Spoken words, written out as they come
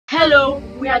Hello,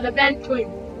 we are the band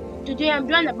twins. Today I'm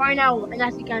drawing a barn owl, and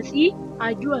as you can see,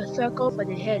 I drew a circle for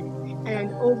the head and an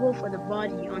oval for the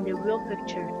body on the real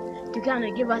picture to kind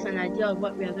of give us an idea of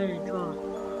what we are going to draw.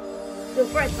 So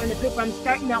first on the paper I'm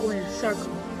starting out with a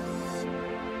circle.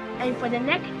 And for the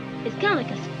neck, it's kind of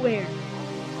like a square.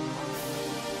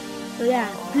 So yeah,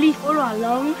 please follow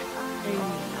along and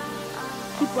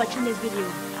keep watching this video.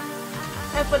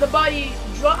 And for the body,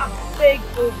 draw a big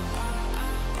oval.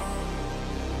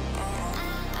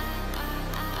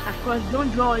 Of course,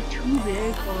 don't draw it too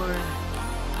big or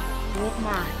it won't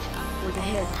match with the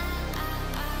head.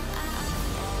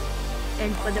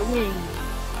 And for the wings,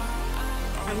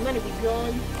 I'm going to be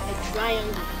drawing a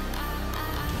triangle.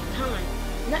 Kind of,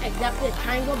 not exactly a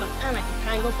triangle, but kind of like a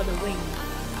triangle for the wings.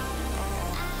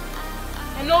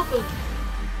 And also,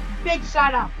 big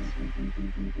shout out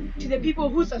to the people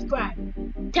who subscribe.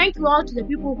 Thank you all to the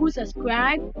people who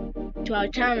subscribe to our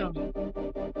channel.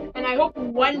 And I hope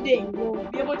one day we'll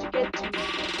be able to get to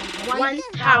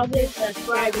 1,000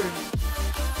 subscribers.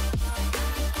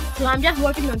 So I'm just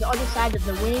working on the other side of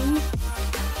the wings.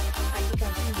 As you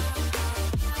can see,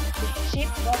 the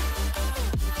shape of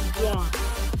drawn.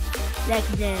 Like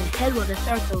the head was a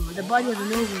circle, the body was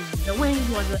an oval, the wings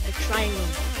was a triangle.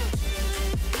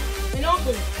 And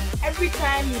also, every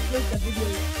time you post a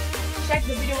video, check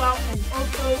the video out and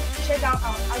also check out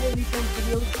our other recent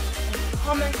videos and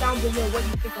comment down below what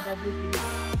you think about this video.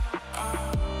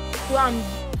 So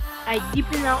I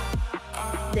deepen out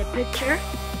the picture,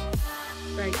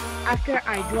 like after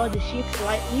I draw the shape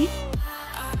slightly,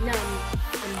 now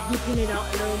I'm deepening it out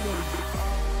a little more.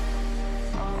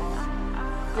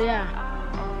 So yeah,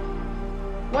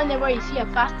 whenever you see a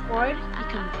fast forward, you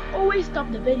can always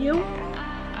stop the video,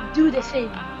 do the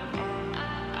same.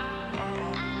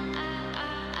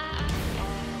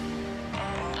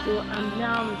 So I'm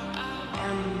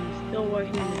still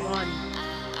working on the body.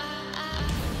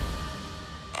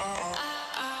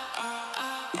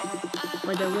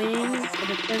 For the wings, for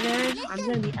the feathers, I'm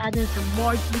going to be adding some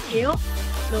more detail.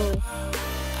 So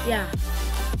yeah,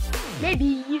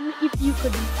 maybe if you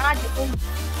could add your own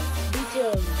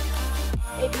details.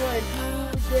 If you want to do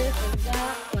this and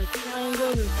that, like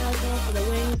triangles and circles for the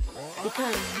wings, you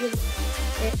kind of give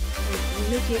it and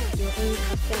make it your own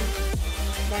custom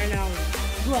barn owl.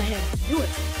 Go ahead, do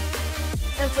it.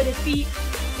 And for the feet,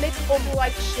 make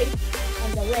oval-like shape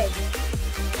on the leg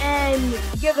and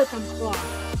give it some claw.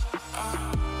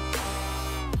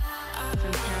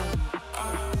 Some talent.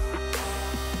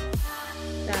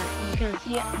 You can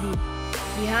see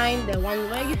behind the one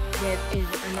leg, there is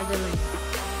another leg.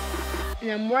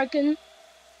 And I'm working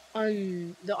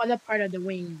on the other part of the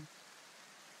wing.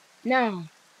 Now,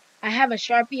 I have a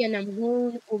Sharpie and I'm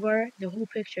going over the whole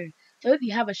picture. So if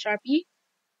you have a Sharpie,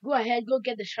 go ahead, go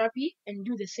get the Sharpie and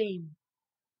do the same.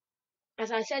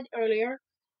 As I said earlier,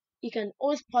 you can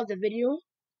always pause the video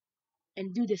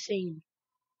and do the same.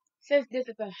 Since this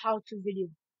is a how-to video.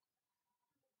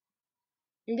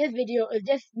 In this video, it's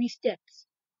just 3 steps.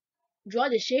 Draw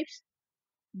the shapes,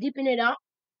 deepen it out,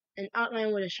 and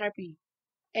outline with a Sharpie.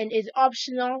 And it's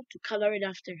optional to color it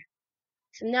after.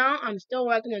 So now I'm still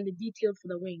working on the details for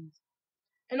the wings.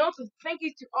 And also, thank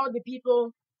you to all the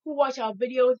people who watch our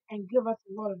videos and give us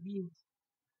a lot of views.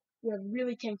 We are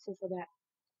really thankful for that.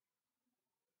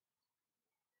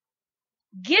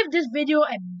 Give this video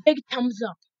a big thumbs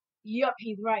up. Yup,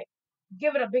 he's right.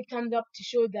 Give it a big thumbs up to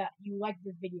show that you like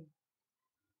this video.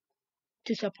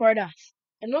 To support us.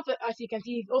 And also, as you can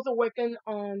see, he's also working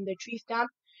on the tree stamp.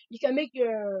 You can make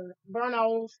your barn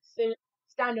owls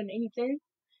stand on anything.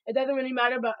 It doesn't really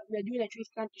matter, but we're doing a tree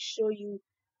stamp to show you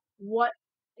what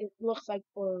it looks like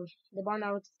for the barn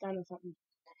owl to stand on something.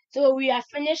 So we have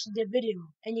finished the video,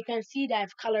 and you can see that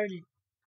I've colored it.